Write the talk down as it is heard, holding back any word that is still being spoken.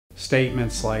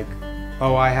statements like,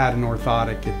 oh, I had an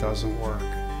orthotic, it doesn't work.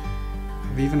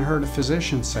 I've even heard a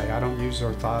physician say, I don't use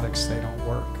orthotics, they don't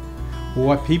work. Well,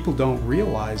 what people don't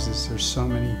realize is there's so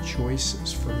many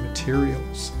choices for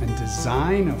materials and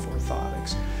design of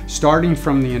orthotics, starting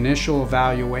from the initial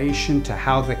evaluation to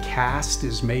how the cast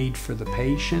is made for the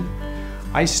patient.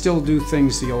 I still do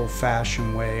things the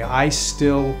old-fashioned way. I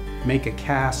still make a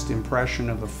cast impression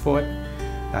of the foot.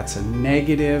 That's a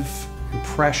negative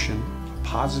impression. A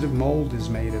positive mold is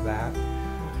made of that.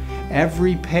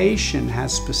 Every patient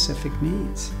has specific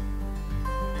needs.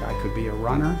 A guy could be a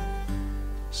runner.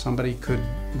 Somebody could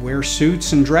wear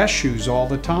suits and dress shoes all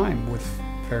the time with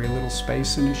very little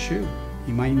space in his shoe.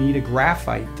 You might need a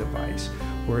graphite device,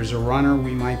 whereas a runner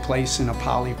we might place in a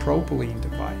polypropylene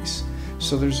device.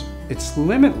 So it's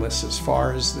limitless as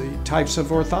far as the types of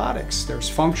orthotics. There's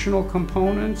functional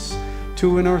components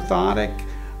to an orthotic.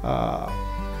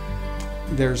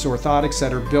 There's orthotics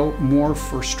that are built more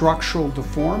for structural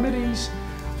deformities.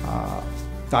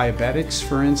 Diabetics,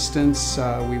 for instance,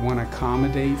 we want to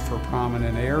accommodate for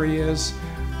prominent areas.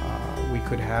 We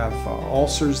could have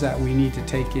ulcers that we need to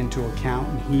take into account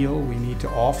and heal. We need to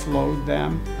offload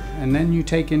them. And then you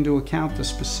take into account the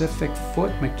specific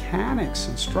foot mechanics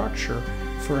and structure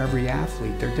for every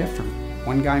athlete. They're different.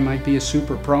 One guy might be a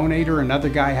super pronator, another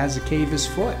guy has a cavus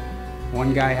foot.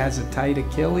 One guy has a tight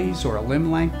Achilles or a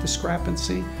limb length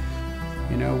discrepancy.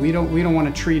 You know, we don't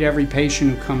want to treat every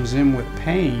patient who comes in with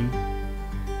pain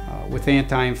with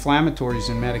anti-inflammatories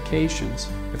and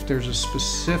medications. If there's a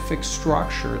specific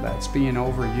structure that's being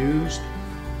overused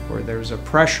or there's a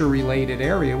pressure-related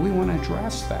area, we want to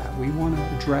address that. We want to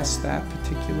address that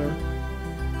particular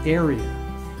area.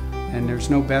 And there's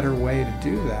no better way to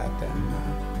do that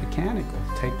than mechanical.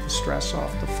 Take the stress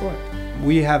off the foot.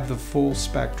 We have the full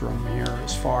spectrum here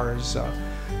as far as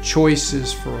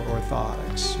choices for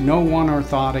orthotics. No one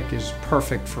orthotic is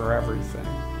perfect for everything.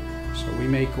 So we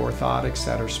make orthotics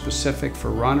that are specific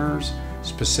for runners,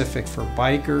 specific for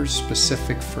bikers,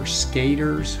 specific for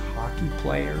skaters, hockey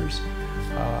players.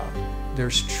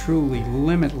 There's truly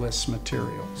limitless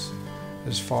materials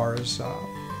as far as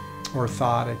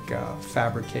orthotic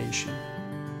fabrication.